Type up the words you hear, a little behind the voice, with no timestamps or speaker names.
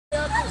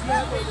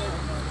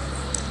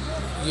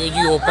ये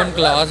जी open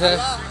class है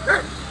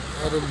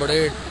और बड़े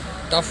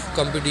टफ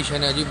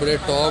कंपटीशन है जी, बड़े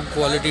टॉप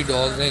क्वालिटी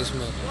डॉग्स हैं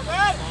इसमें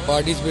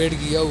पार्टिसिपेट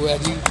किया हुआ है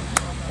जी।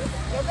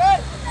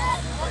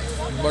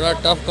 बड़ा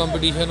टफ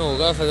कंपटीशन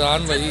होगा।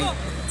 फैजान भाई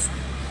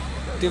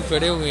टिप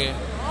खड़े हुए हैं।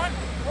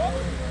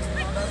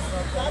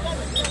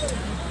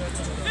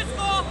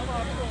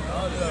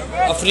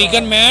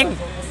 अफ्रीकन मैन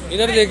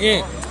इधर देखें,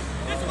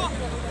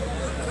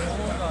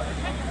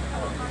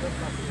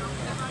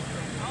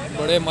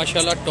 बड़े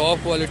माशाल्लाह टॉप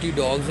क्वालिटी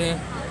डॉग्स हैं।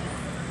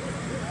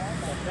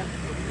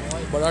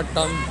 बड़ा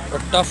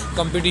टफ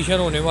कंपटीशन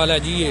होने वाला है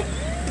जी। ये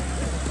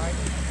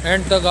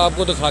एंड तक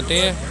आपको दिखाते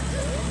हैं।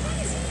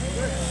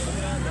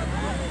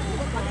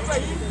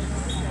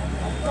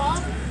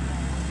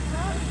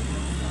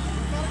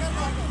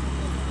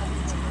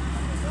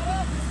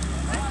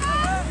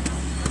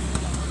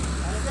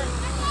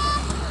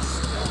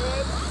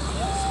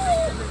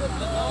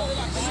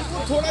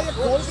 थोड़ा ये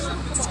खोल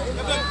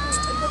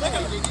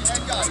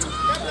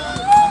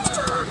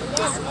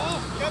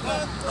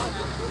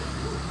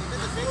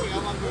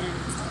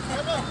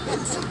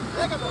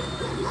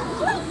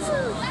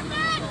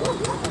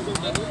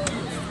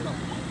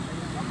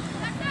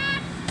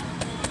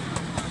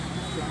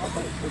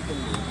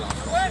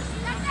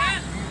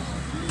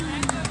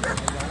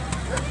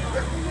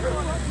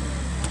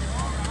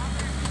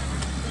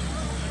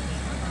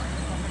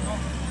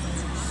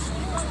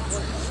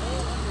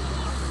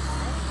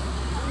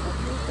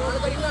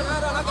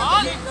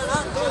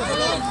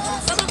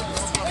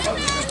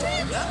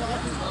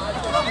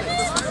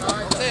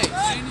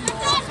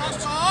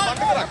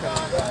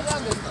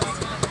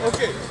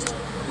ओके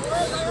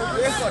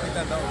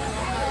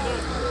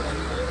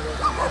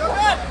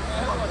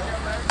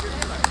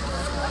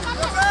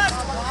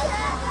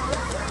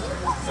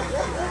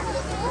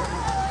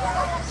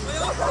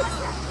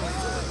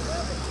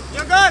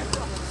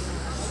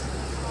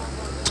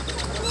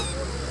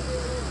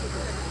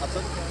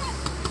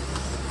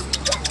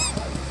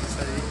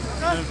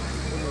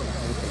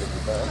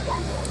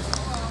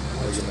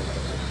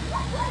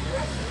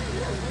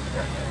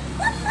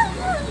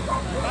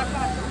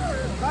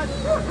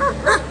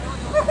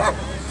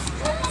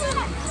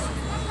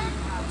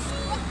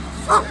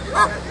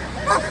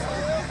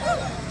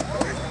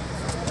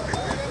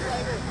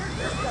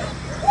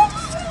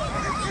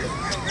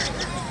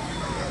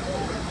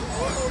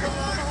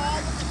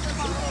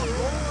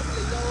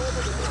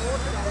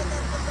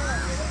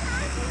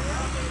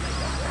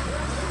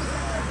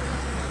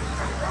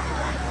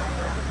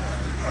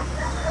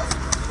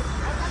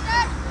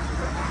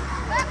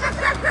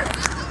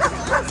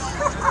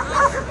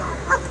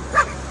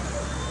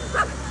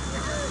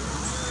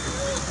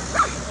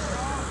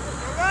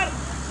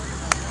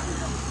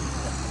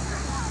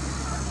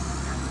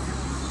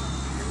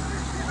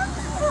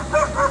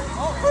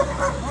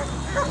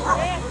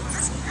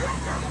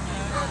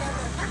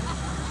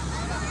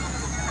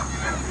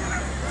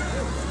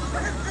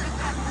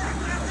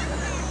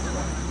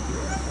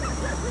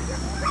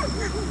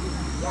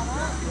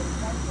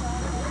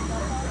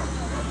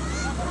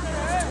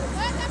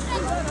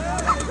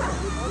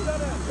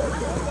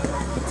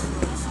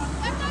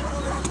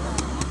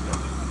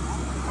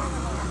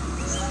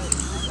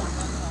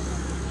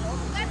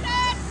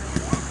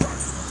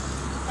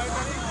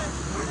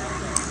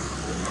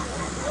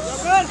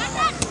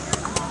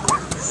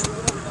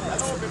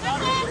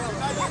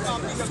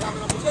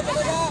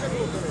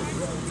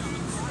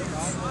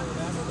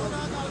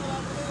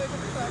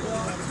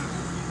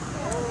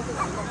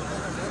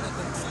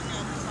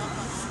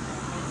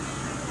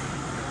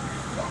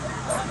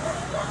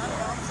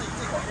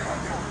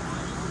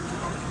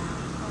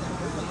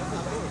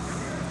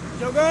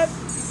Yogurt.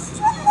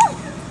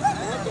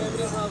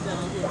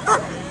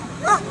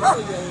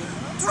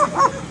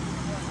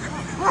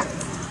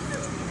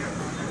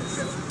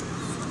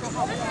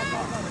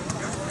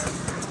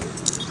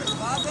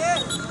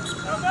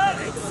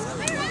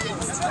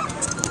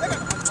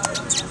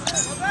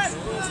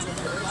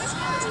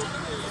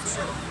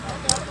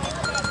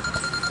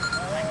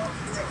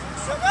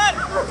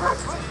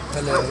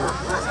 हेलो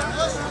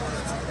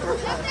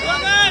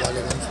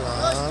वालेकुम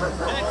सलाम।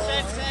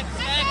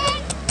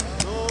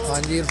 हाँ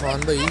जी इरफान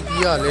भाई की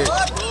हाल है?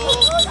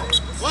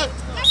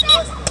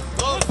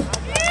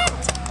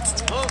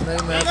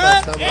 नहीं मैं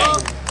पैसा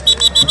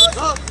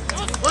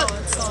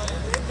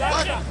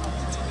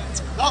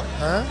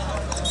हैं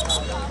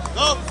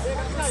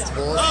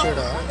बहुत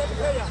छेड़ा।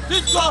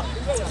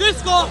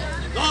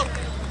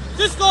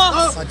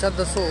 अच्छा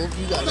दसो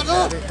की गल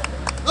है?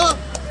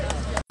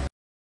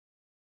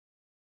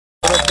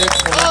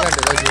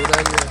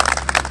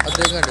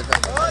 अद्धे घंटे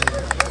तक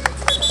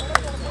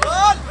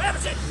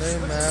नहीं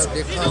मैं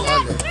देखा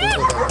हाल है।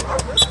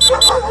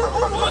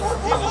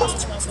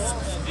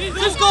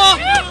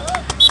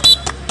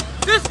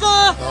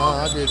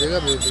 हाँ दे देगा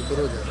बेफिक्र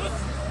हो जाए।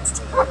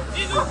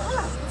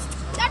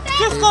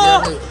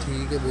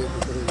 ठीक है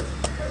बेफिक्र हो जाए।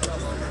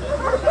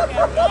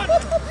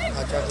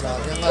 अच्छा करा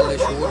देंगे, हाले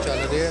शो चल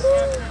रहे हैं,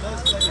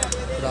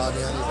 करा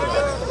देंगे।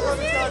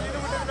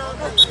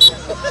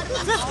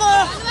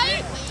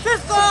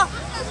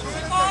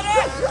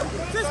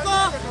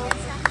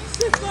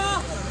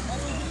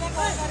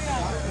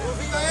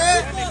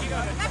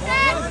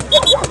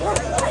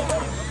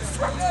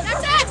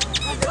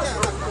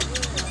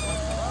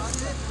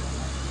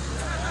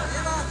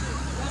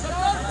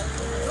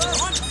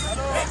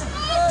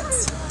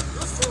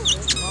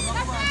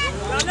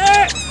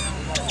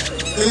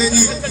 चलिए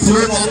जी थ्रो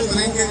बॉल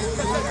करेंगे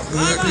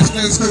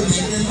कृष्णा इसको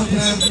लेंगे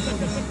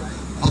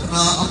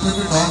अपना अपने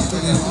डॉग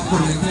के लिए उसको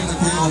लेके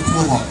रखें और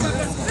थ्रो बॉल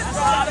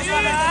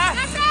करें।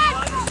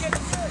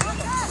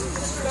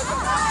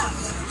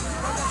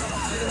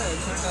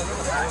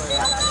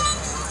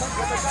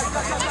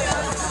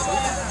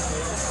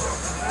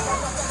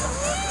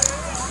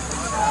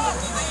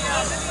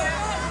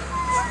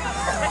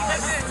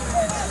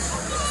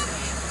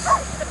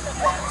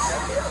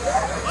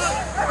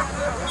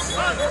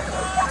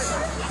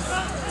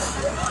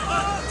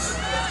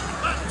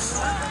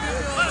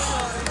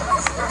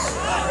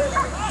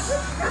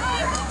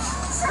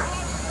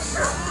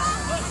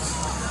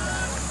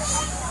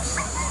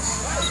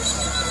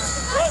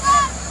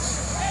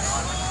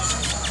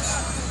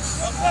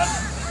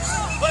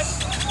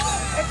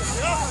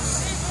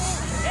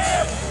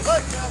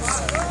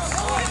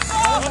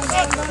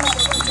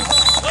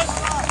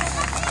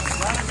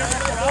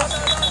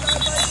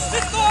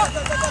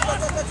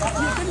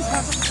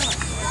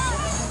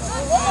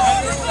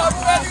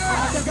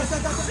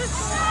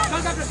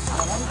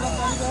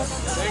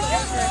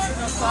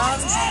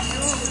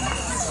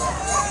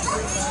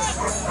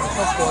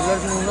 कॉलर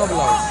ਨੂੰ ਨਾ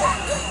ਬੁਲਾਓ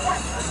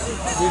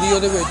ਵੀਡੀਓ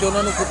ਦੇ ਵਿੱਚ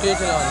ਉਹਨਾਂ ਨੂੰ ਕੁੱਤੇ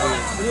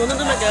ਚਲਾਉਂਦੇ ਉਹਨਾਂ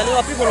ਨੂੰ ਮੈਂ ਕਹਿ ਲਿਆ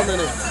ਆਪ ਹੀ ਬੋਲਦੇ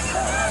ਨੇ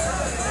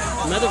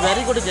ਮੈਂ ਤਾਂ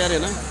ਵੈਰੀ ਗੁੱਡ ਕਹਿ ਰਿਹਾ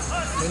ਨਾ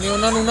ਨਹੀਂ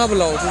ਉਹਨਾਂ ਨੂੰ ਨਾ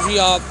ਬੁਲਾਓ ਤੁਸੀਂ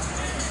ਆਪ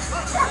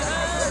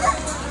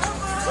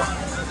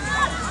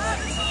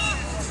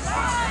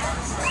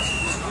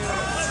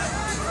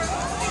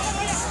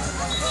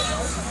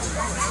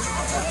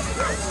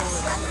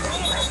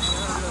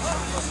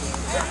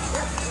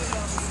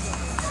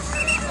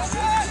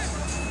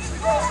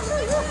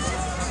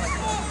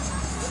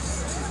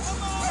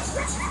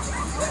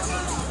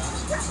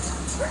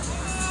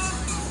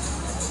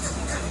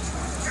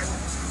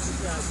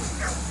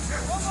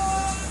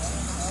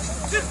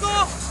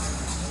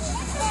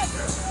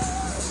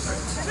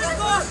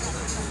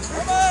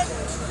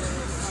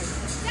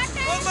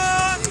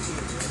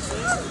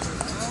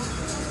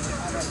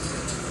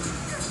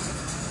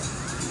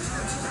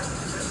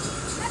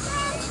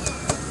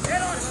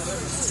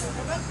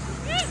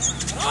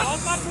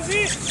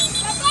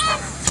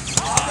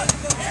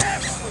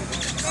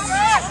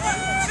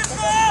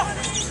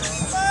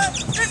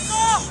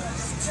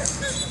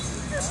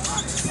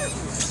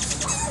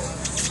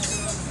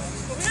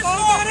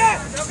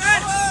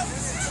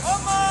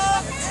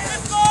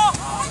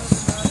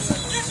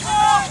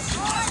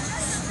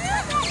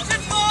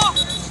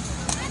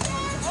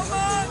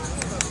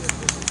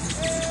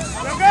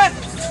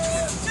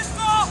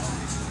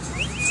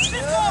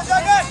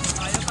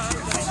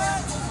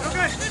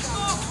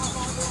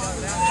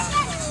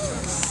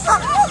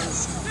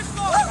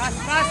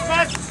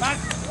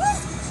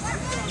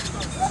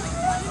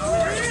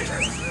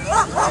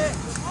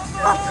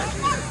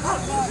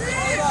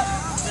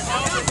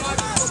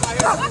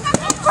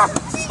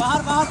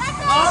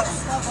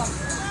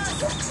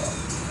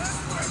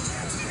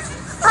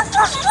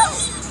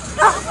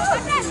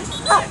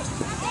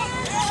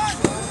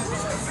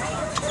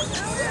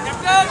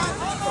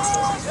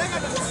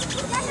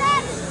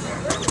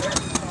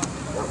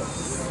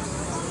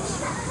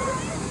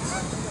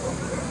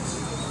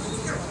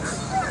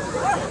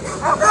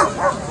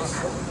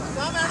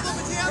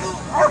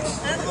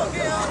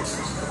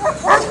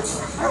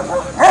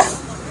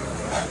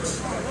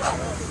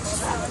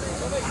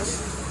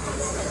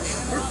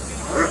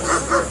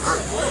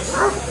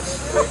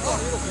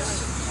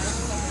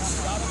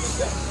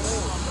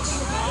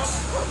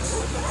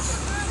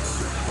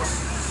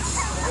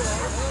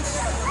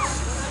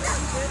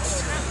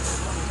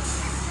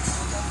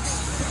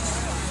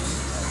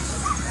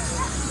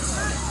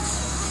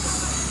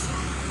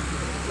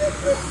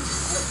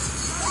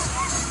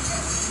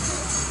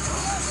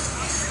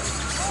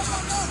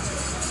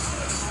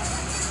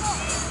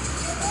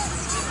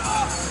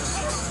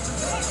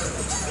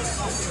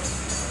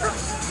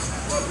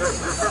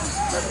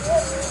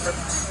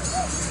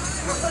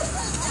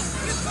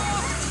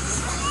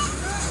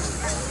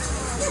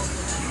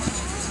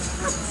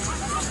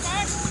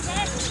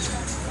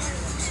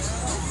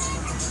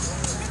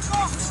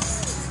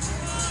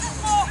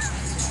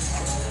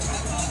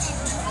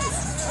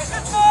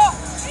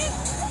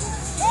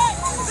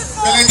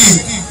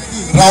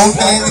राउंड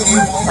करेंगे जी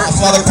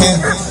हौसला रखें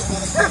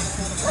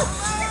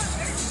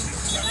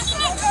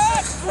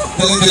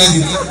चलें चलें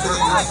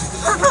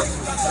जी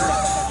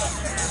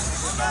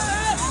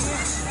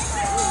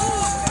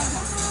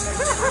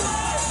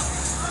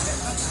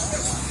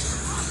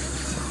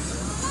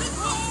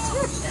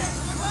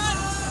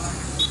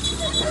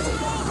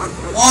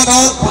और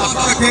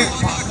हौसला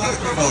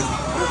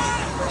रखें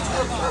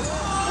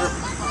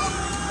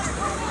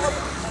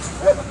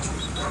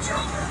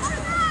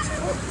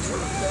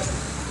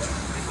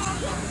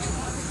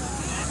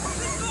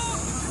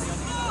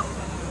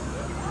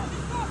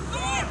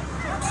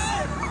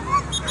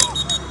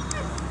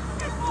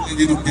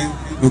जी रुके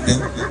रुके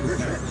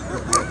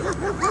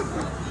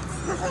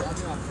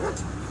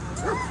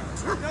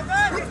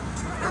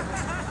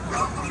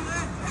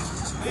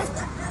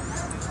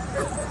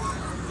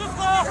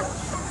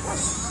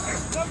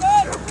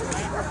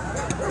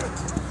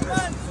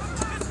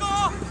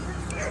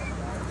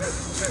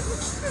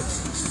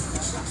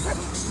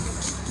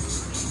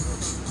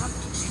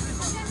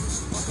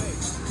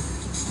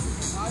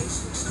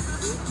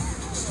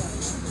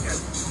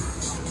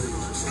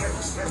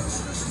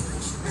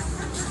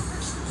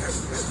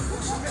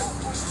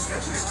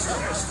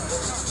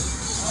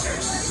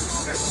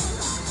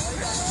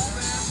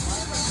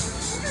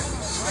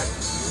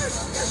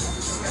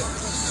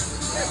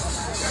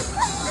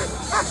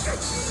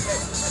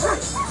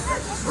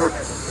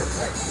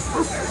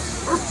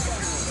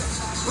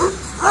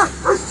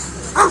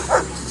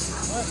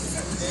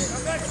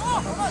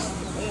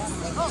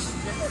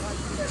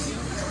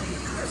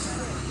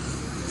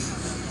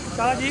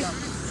चला जी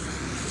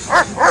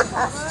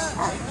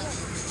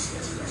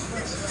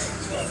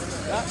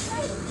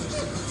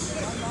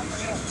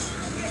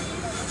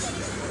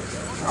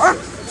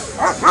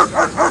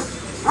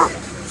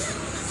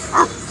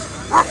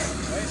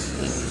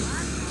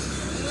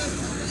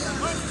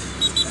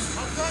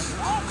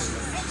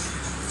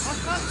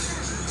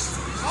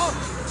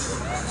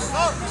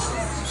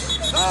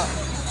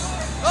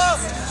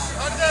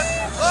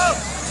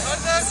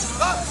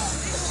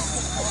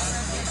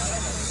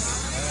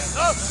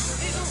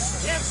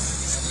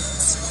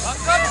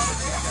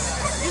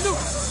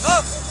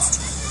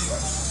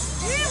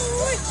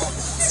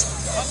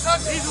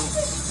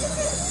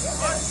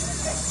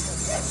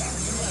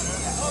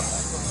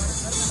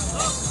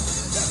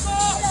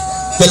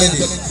चलें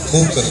जी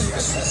मूव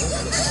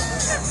करें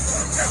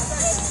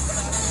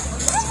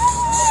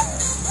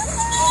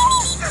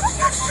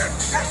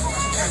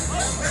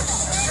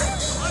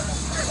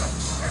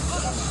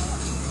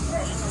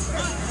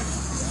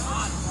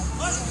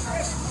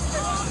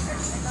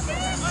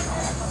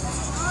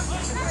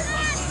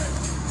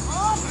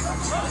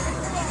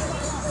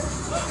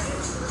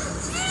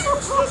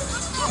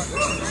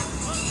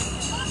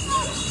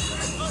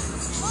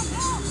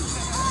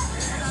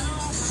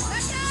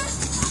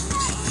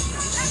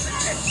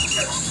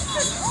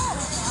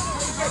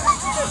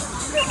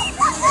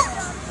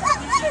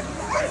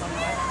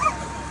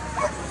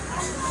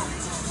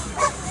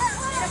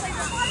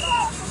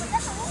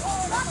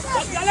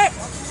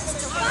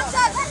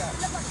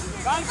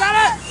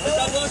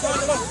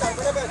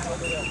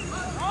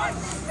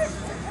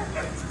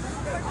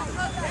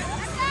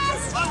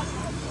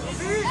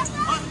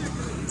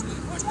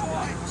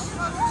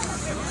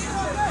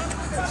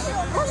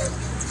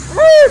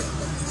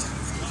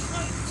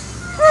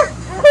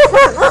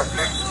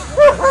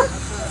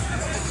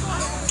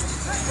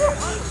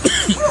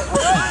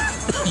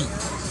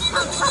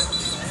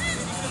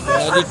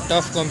बड़ा ही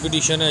टफ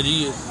कंपटीशन है जी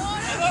ये।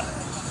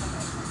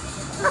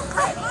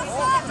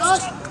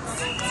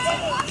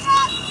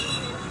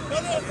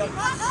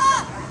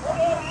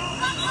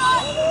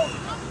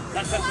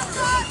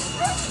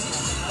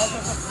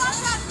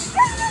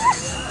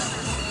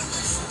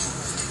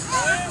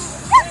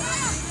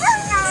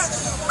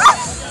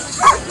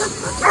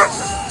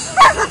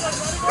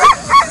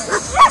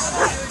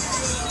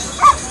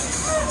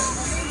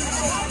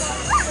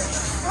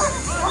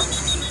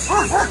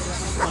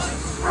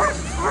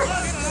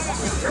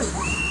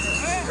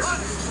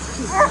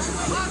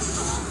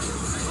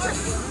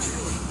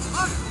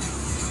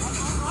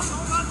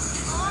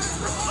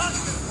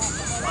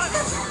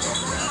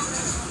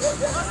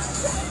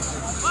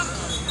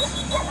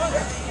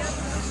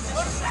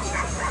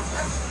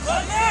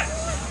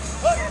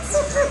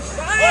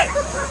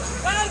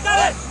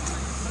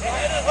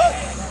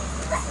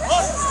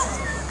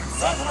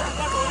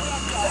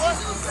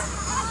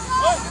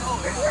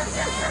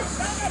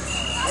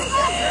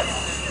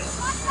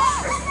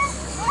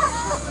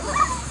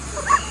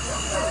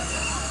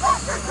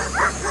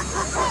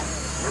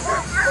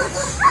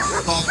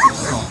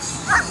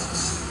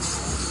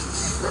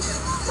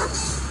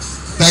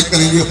 टैग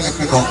करेंगे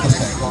अपने डॉक्टर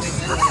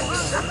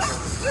टैग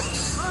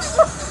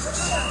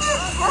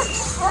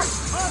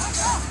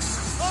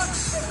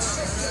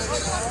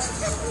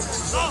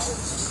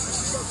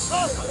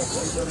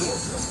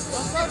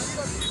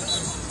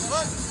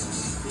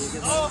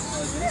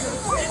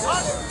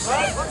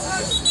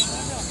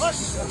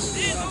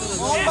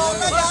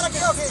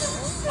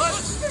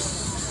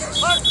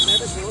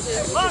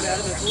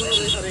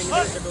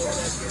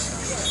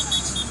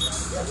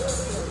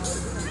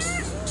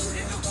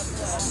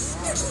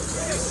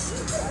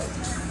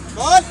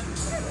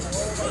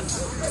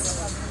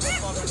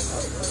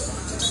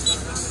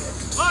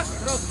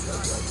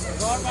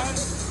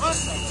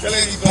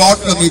चले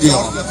प्लॉट कर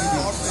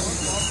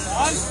दीजिए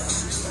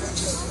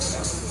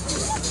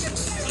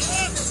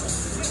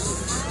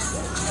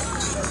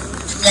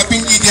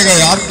क्लैपिंग कीजिएगा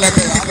यार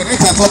क्लैपिंग करें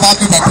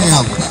फैसलाबाद में बैठे हैं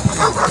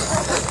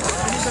आप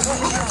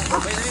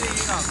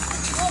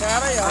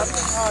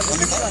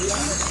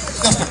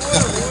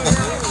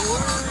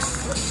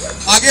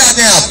आगे आ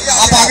जाए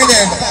आप आगे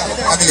जाए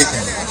आगे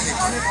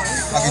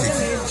लेके आगे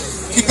देखिए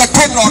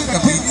इकट्ठे ड्रॉट कर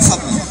रहे हैं सब।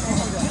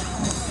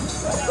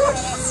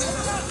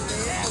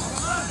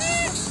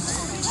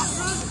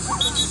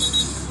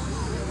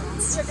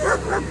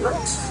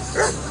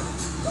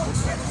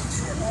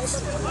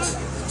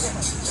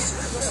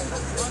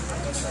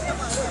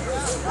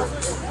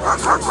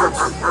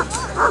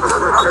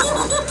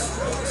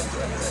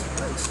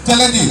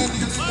 चले जी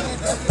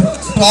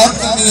ड्रॉट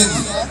करनी है जी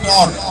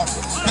ड्रॉट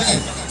चले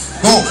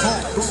दो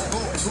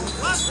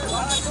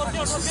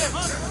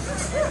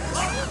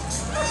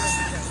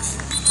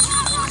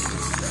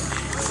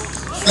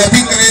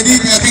क्लैपिंग करें जी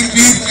क्लैपिंग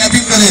प्लीज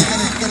क्लैपिंग करें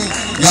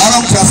यार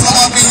हम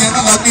फैसलाबाद नहीं है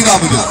ना बात नहीं रहा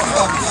मुझे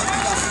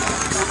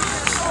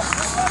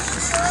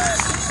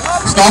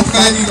स्टॉप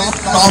करें जी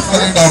स्टॉप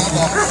करें डॉक्टर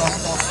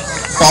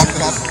स्टॉप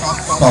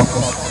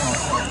करें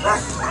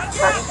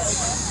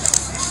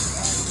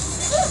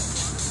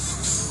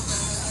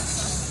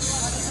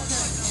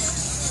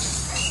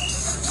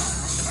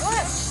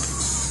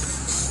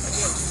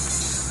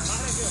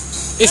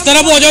इस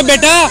तरफ हो जाओ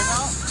बेटा।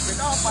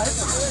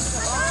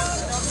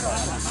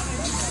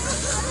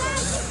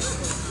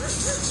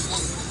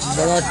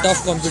 बड़ा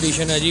टफ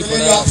कंपटीशन है जी,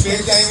 बड़ा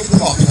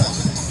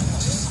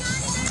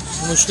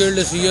मुश्किल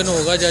डिसीजन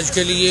होगा जज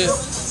के लिए।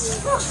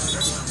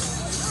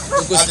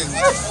 तो कुछ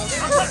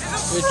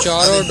ये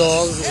चारों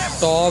डॉग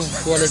टॉप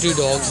क्वालिटी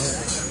डॉग्स हैं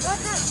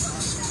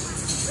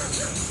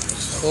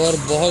और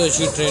बहुत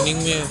अच्छी ट्रेनिंग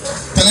में है।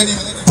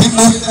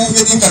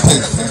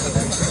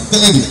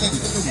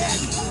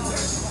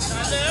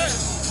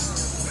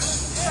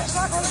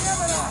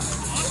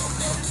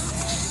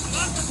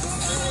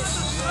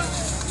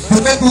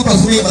 तू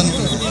तस्वीर बनी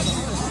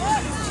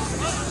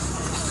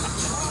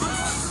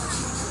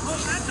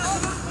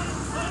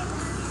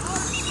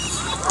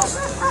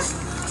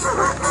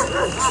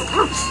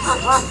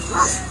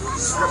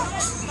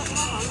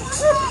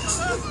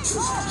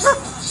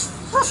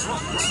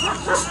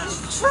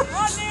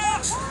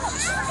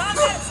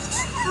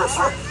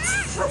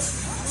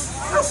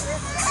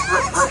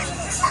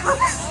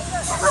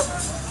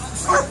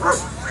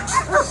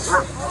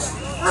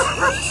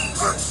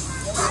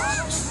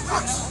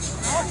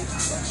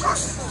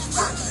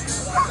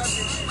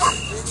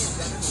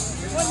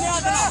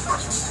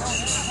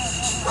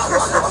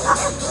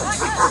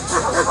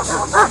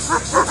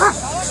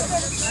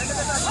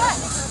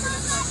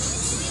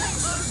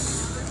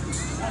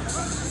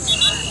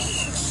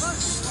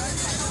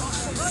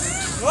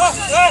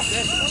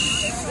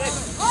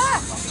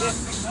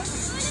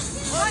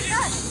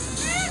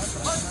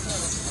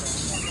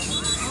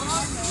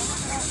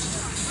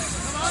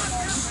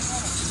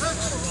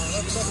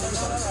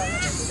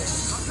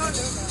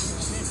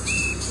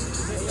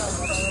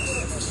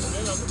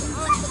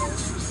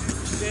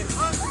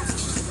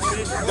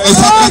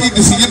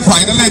डिसीजन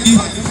फाइनल है जी।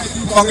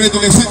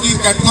 Congratulation ji.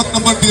 Catalogue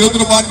number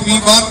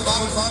 001V1,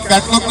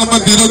 catalogue number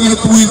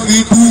 002 is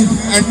V2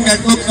 and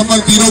catalogue number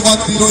 010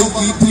 is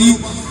V3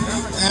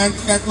 and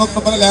catalogue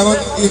number 11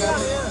 is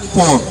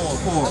 4।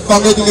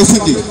 Congratulation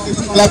ji.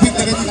 Clapping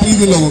करें जी प्लीज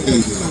इन लोगों के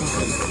लिए।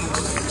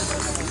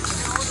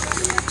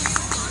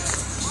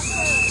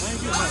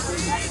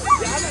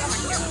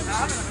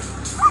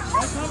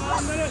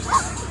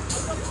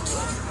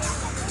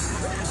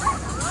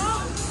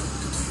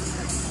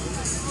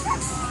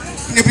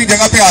 अपनी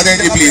जगह पे आ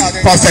जाएंगे प्लीज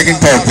फर्स्ट सेकंड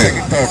थर्ड पे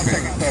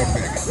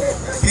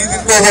प्लीज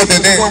इनको वो दे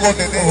दें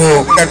वो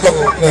कैटलॉग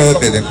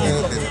दे दें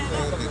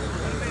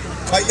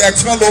भाई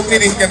एक्स्ट्रा लोग नहीं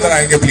रिंग के अंदर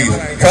आएंगे प्लीज।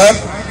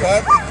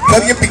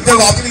 सर ये पिक्चर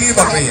आपके लिए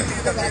बन रही है।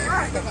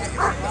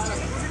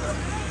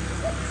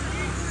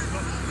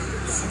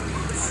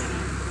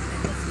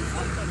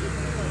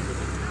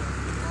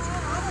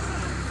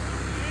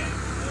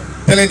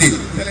 चलें जी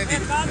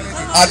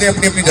आ जाए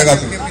अपनी अपनी जगह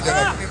पे।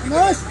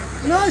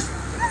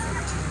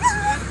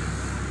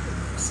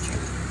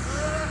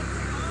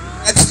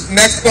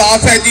 नेक्स्ट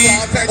क्लास है जी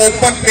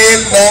open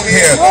mail long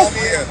hair,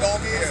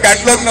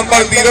 catalogue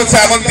number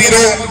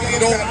 070।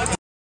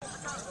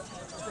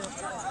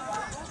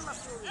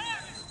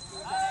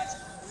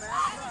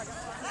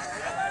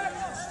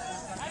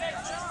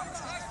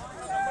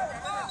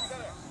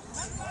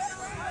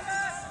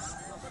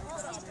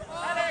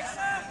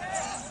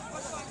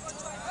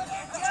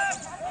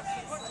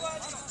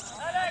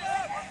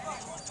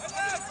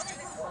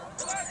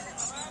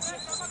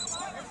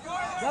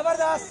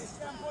 जबरदस्त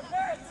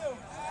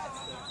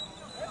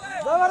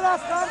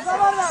जबरदस्त काम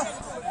जबरदस्त।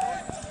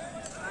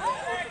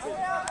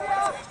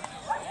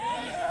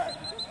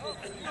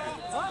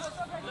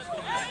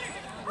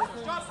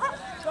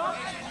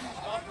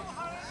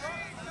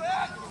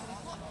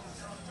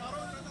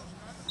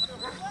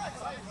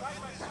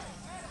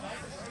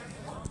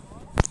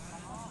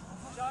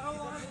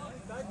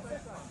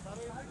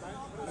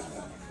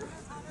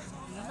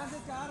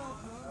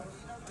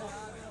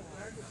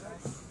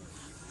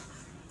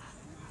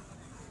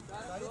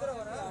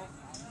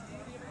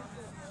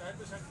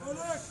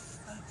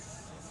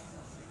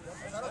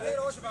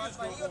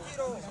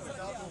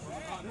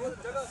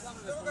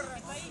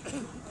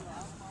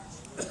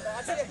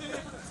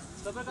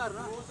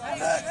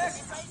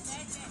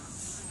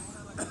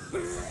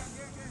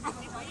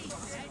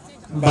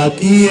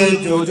 बाकी ये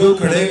जो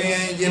खड़े हुए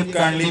हैं ये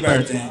काइंडली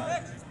बैठते हैं,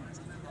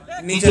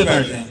 नीचे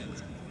बैठते हैं।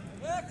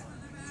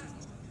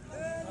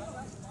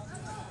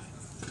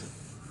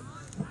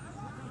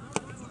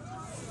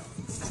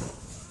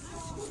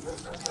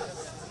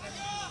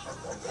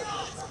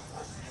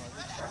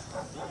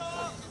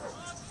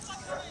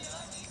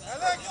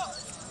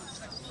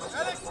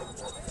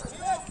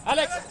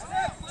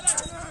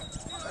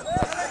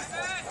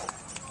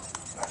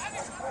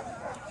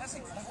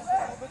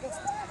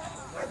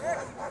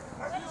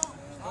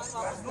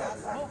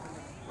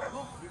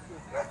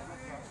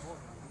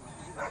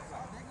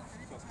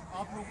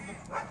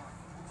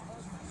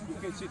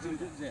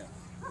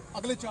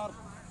 अगले चार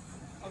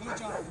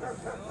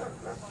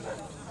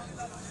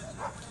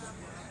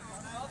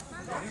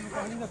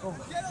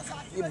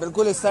ये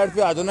बिल्कुल इस साइड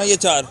पे आ जाओ ना, ये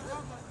चार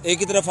एक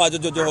ही तरफ आ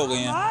जाओ जो हो गए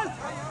हैं।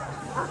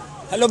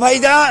 हेलो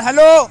भाईजान,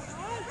 हेलो।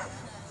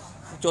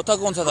 चौथा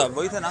कौन सा था?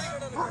 वही था ना।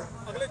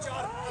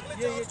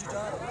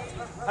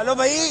 हेलो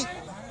भाई,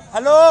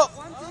 हेलो।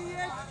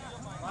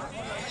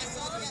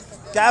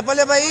 क्या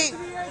बोले भाई?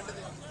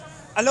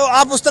 हेलो,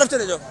 आप उस तरफ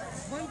चले जाओ।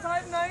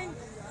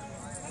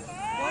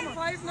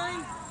 159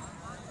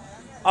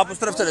 आप उस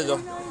तरफ चले जाओ,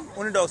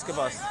 उन्हीं डॉग्स के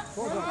पास।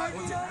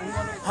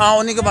 हाँ,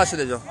 उन्हीं के पास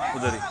चले जाओ,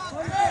 उधर ही।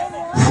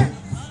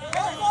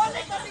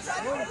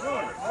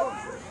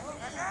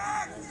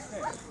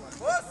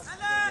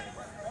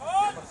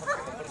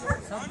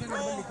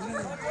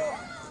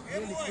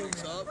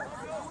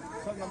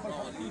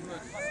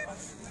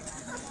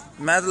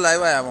 मैं तो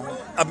लाइव आया हूँ।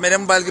 अब मेरे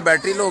मोबाइल की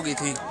बैटरी लो हो गई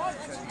थी,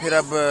 फिर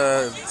अब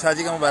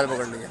शाजी का मोबाइल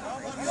पकड़ लिया।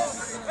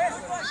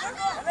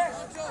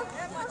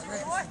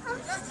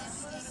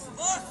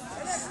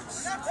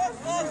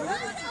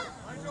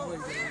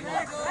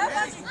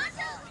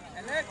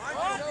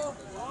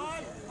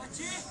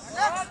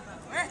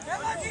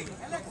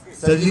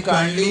 सर जी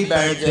काइंडली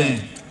बैठ जाएं,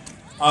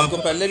 आपको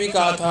पहले भी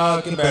कहा था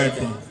कि बैठ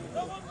जाएं।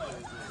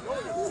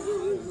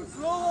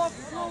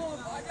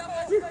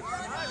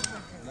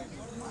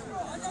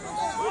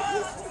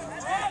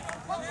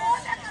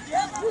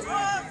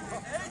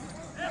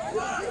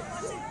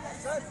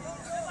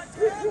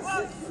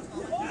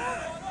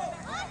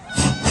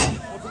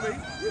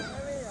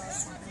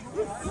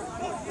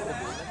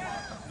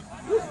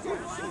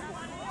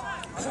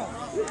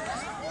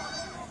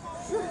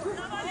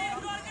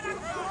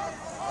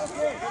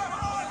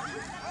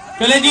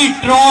 चले जी,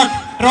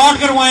 ट्रॉट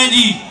करवाएं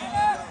जी।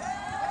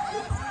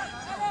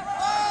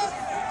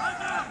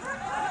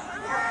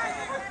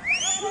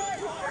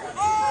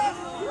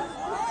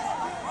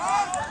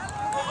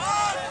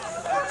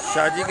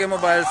 शाजी के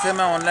मोबाइल से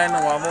मैं ऑनलाइन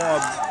हुआ हूँ,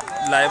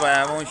 अब लाइव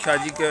आया हूँ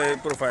शाजी के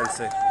प्रोफाइल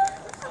से।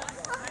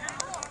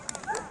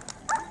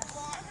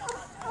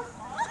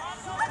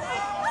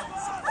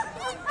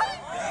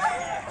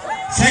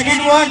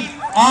 सेकंड वन,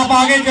 आप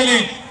आगे चले।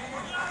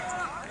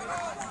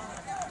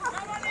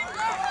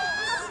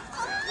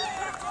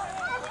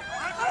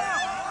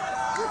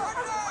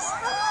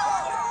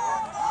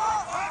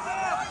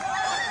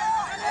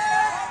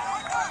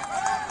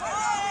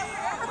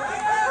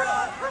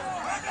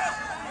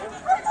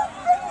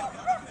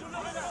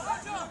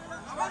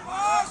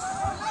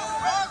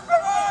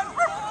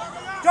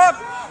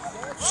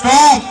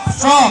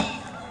 स्टॉप।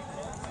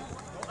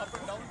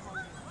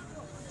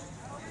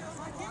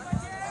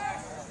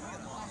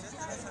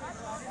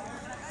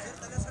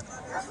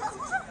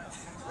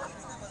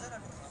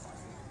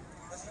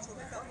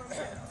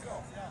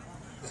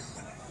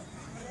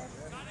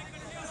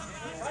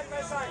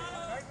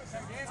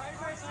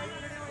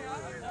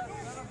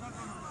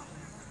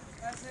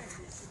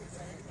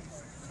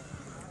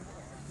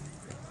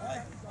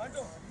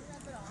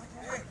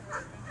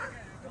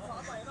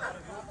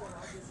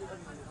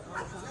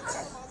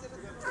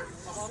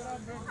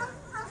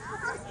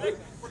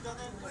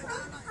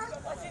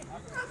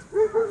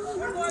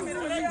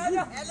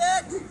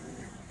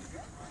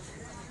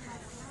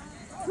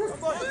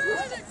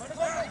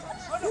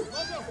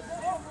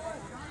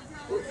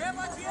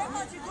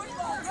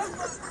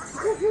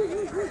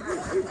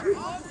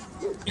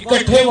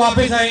 इकट्ठे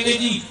वापस आएंगे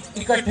जी,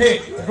 इकट्ठे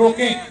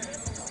रोकें,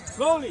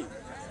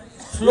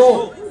 स्लो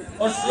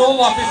और स्लो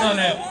वापस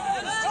आना है।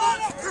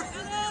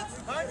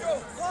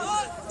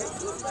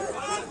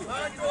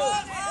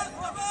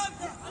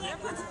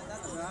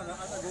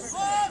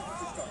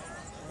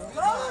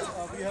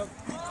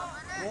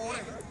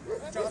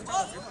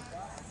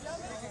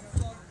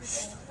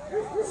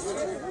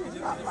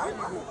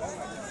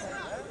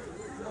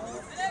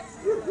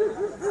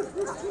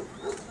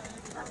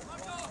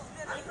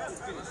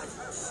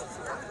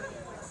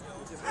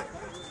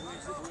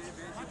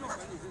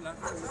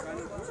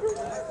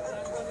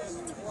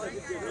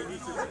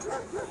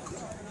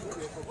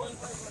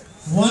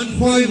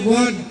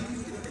 (151)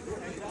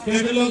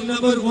 कैटलॉग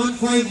नंबर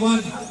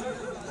 151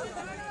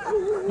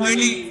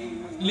 फाइनली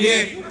लिए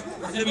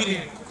सभी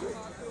लिए।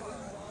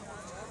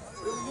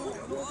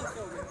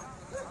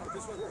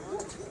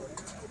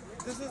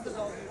 This is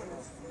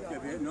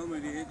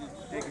Normally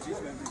take this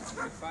one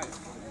with 5.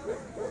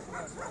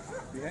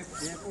 We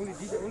have only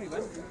this only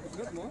one. It's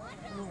not more.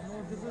 No,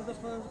 this is the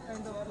first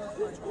and the first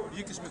one.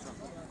 ये किस में था?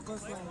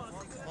 First one.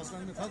 फर्स्ट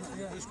वन में था ना?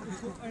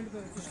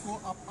 इसको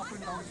अप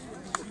एंड डाउन.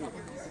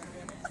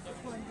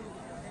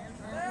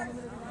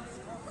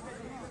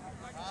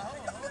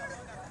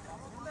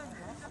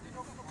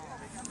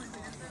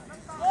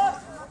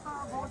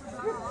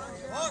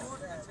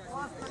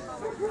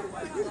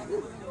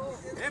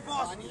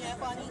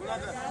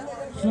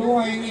 स्लो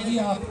आएंगे जी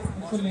आप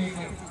इसको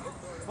लेंगे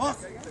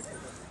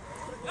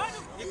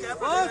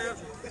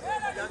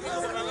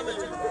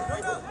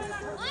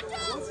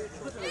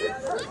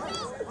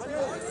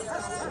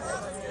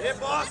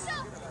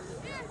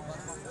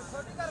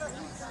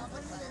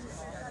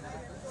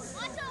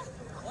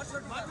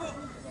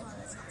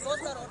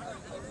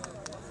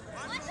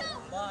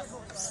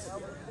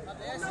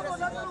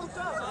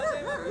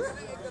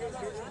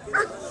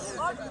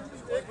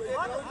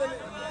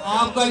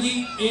आपका जी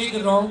एक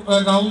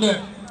राउंड है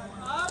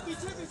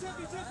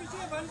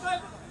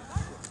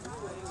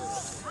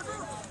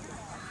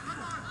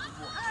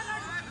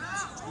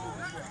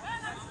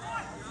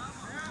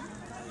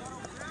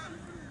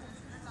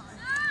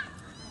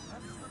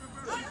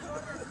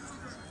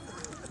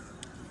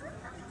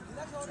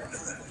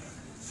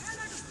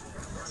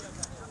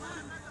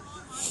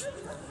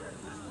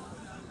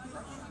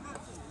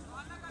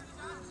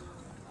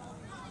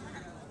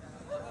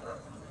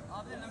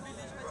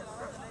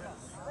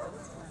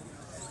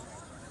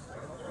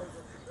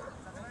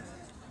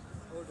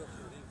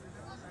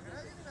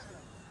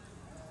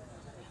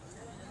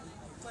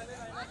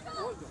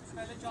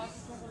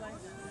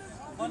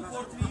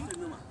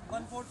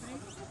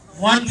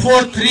one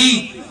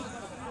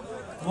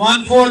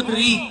four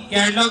three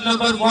catalogue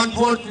number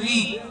 143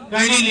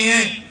 गाड़ी ले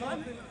आए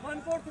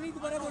 143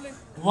 दोबारा बोले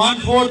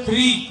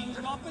 143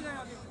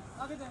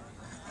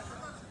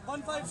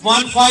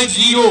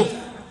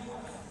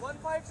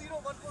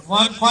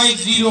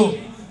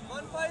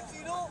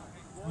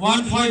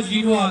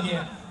 150 आ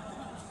गया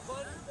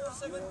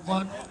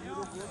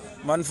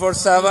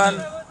 147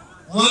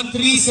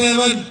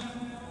 137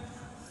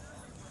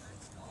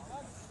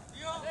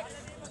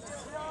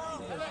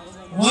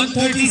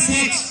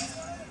 136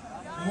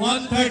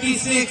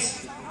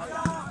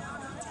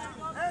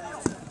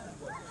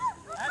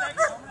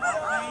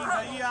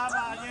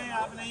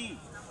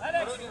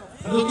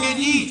 रुके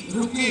जी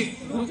रुके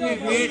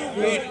वेट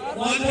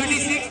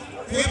 136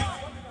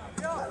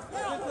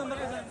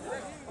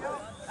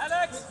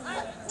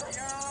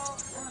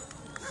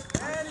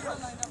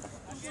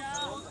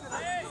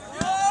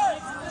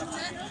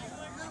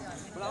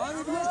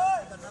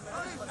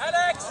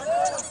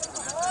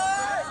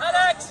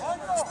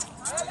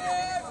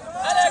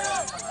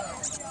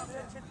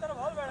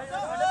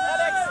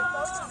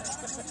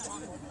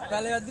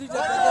 पहले अदरी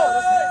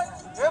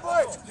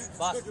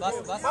बस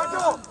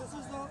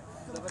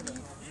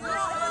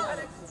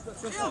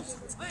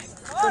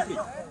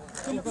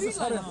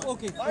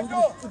ओके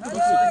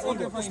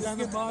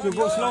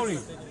Go slowly.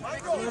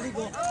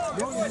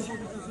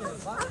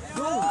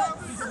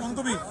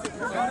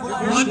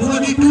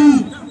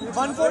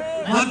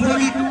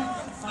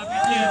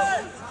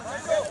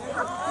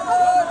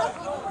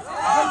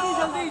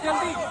 142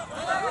 जल्दी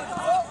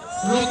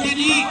रोके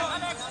जी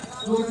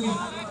रोके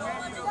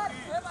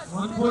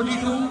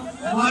 142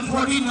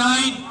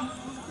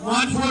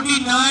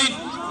 149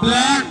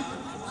 ब्लैक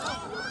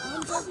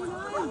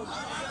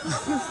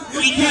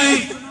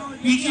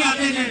पीछे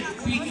आते हैं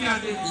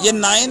ये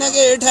 9 है कि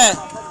 8 है?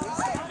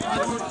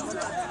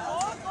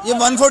 ये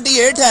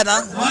 148 है ना?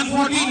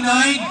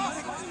 149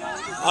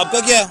 आपका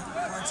क्या?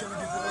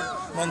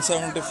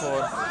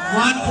 174।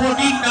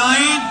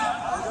 149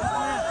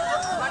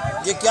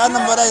 ये क्या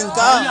नंबर है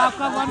इनका?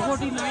 आपका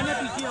 149 है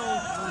पीछे आओ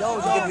जाओ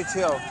जी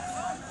पीछे आओ।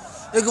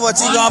 एक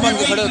बच्ची कहाँ बन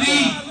के खड़े होते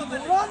हैं?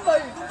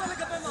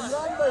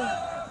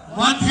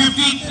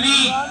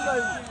 153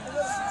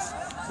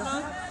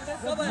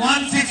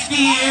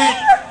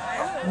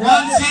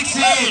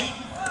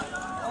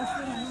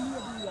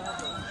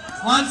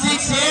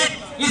 168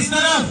 इस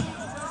तरफ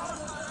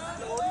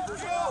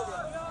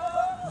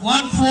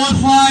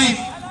 145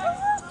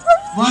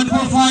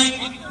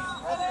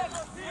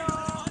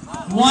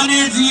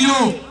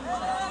 180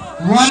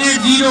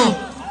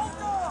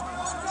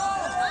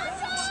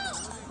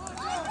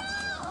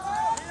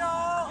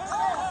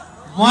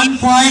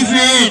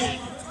 158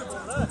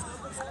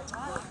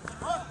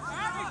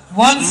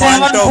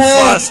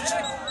 174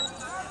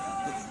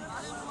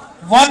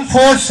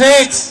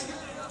 146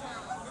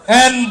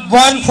 and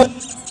 14.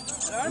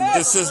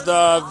 This is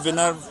the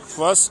winner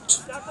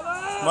first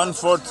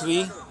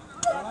 143.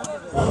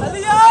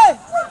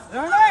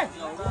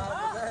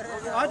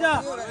 आजा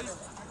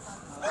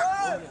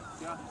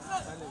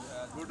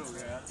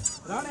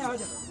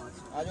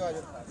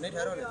नहीं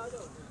ठहरो ले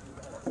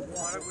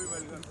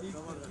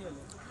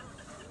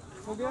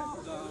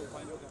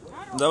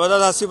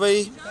जबरदस्त आसिफ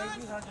भाई।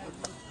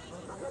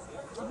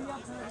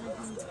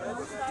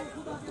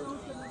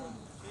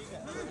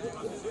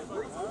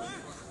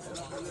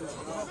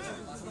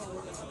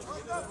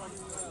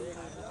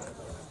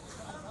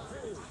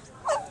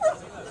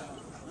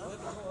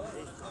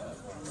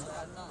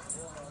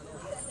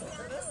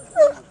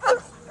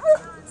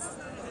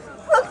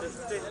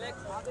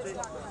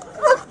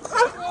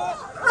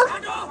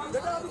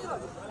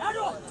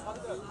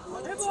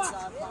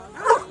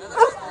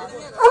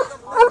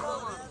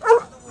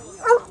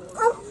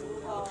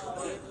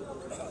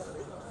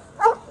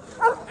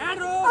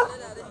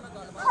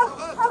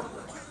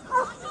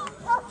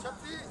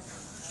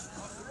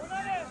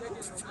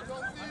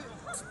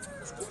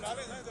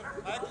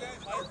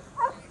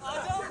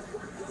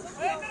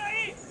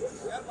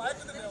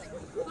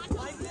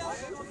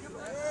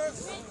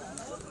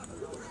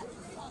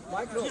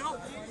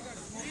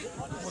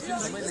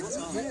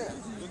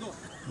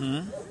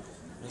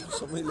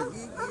 समय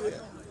लगी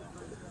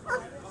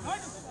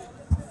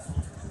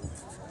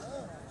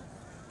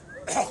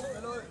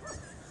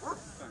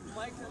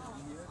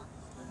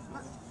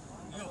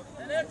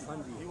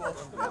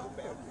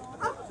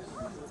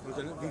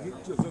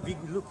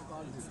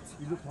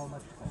look how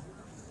much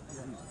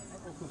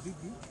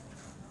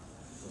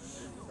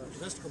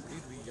just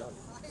complete V1.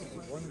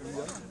 One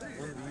V1,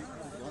 one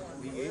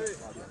V8,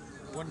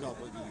 one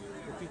double V8.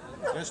 Okay,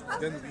 just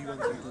then V1,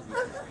 V2, V3.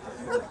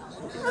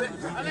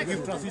 We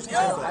give trophies to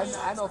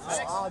Einer vor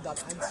A, dann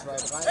 1, 2, 3.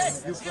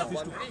 give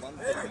trophies to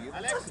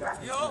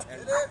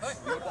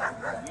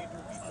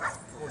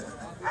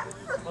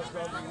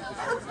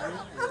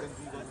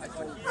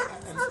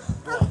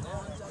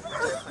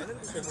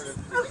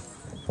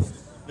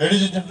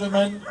ladies and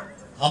gentleman,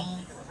 हम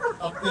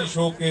अपने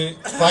show के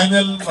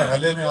final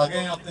मरहले में आ गए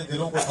हैं। अपने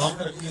दिलों को थाम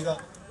कर रखिएगा।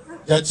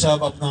 जज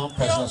साहब अपना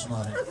फैसला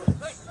सुना रहे हैं।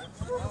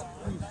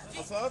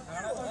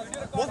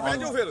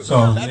 So,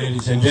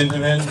 ladies and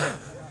gentlemen,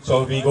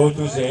 so we go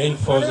to the end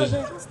for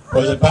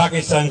the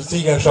Pakistan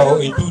Sieger Show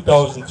in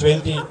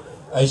 2020.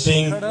 I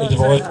think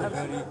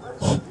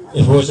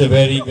it was a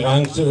very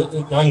grand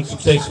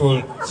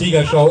successful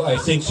Sieger Show. I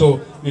think so,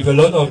 with a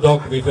lot of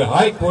dogs, with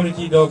high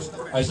quality dogs.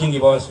 I think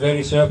it was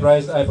very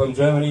surprised. I'm from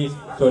Germany,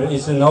 so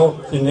it's now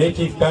the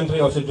native country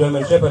of the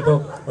German Shepherd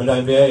dog, and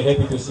I'm very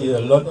happy to see a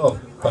lot of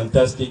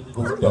fantastic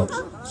good dogs.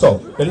 So,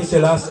 that is the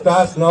last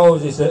class now.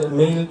 This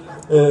male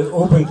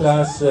open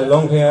class,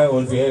 long hair,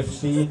 and we have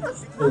seen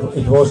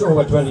it was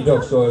over 20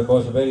 dogs, so it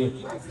was a very,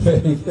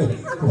 very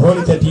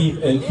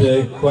qualitative and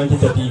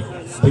quantitative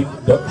big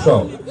dog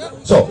show.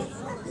 So,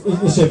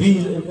 as a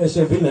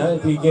winner,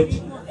 we get,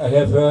 I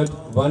have heard,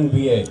 1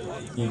 VA.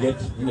 You get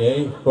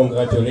VA,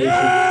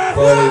 congratulations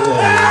for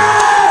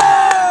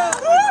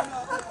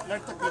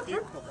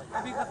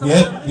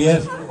we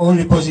have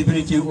only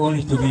possibility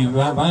only to be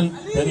one,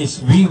 that is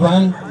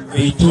V1,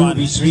 V2,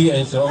 V3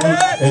 and so on,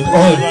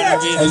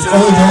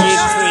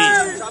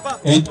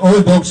 and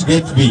all dogs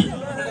get V.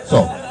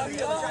 So,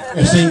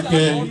 I think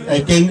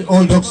I can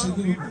all dogs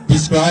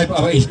describe,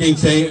 but I can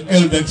say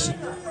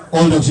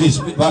all dogs is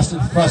fast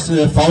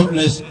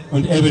faultless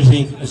and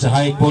everything is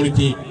high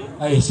quality.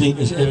 I think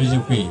is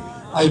everything okay.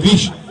 I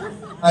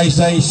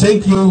say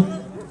thank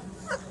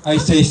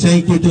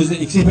you to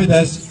the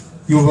exhibitors.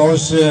 You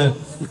was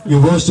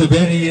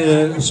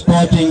very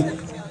sporting.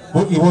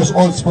 You was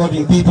all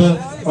sporting people,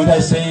 and I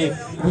say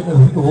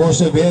it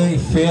was a very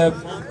fair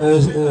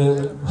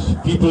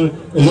people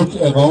looked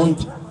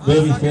around,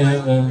 very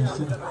fair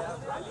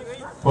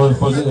for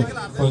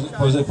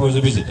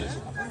the visitors.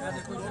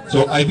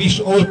 So I wish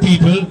all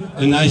people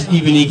a nice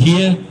evening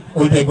here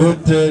and a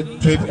good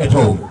trip at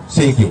home.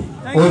 Thank you.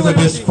 All the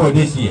best for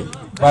this year.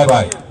 Bye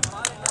bye.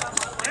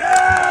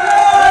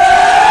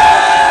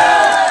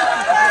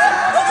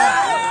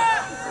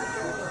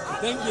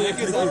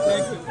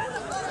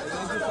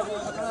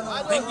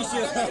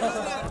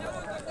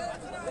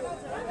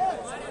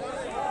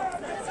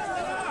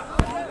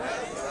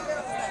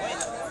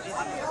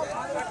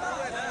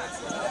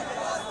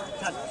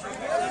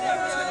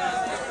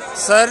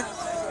 Sir,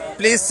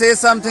 please say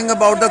something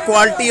about the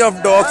quality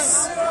of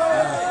dogs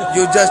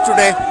you judged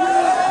today.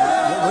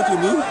 What do you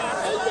mean?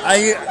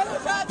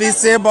 Please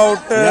say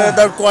about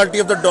the quality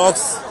of the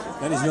dogs.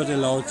 That is not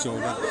allowed, so.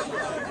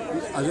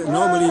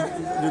 Normally,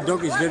 the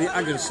dog is very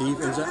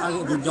aggressive,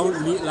 and we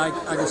don't like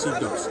aggressive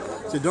dogs.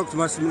 The dogs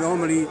must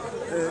normally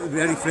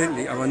very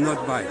friendly, but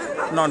not bite.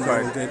 Not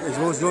bite. It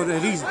was not a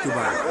reason to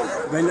bite.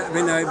 When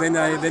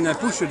I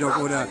push a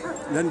dog,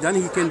 then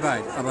he can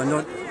bite, but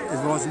not. It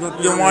was not.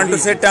 You want to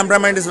say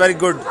temperament is very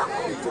good.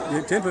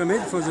 The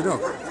temperament for the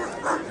dog.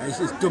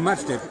 It's too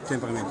much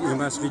temperament. You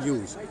must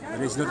reduce,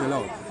 but it's not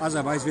allowed.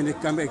 Otherwise, when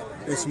it comes back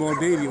a small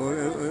baby or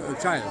a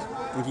child,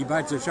 when he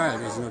bites a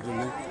child, it's not.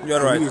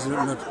 You're right. It's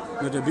not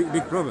a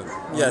big problem.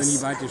 Yes. When he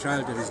bites a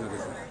child, that is not a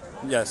problem.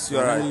 Yes,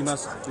 you're right. He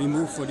must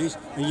remove for this,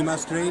 and he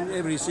must train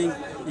everything.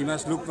 He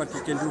must look what he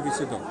can do with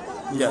the dog.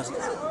 Yes.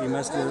 He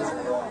must train.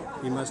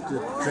 He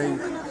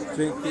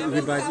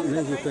bites.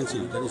 You can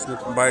see that is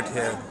not bite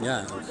here.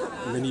 Yeah.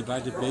 And when he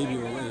bites a baby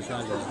or a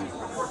child.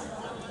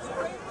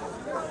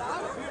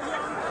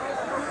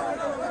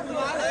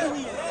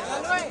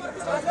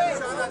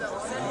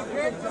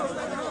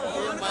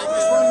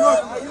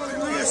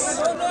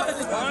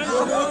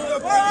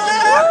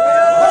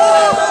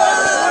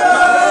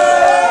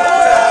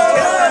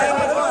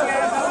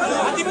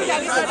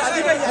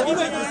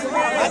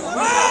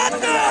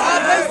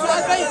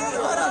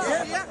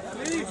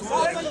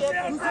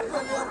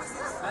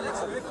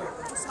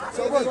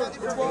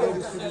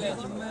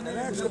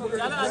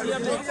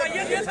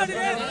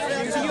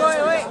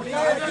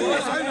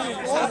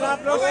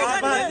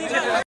 चलो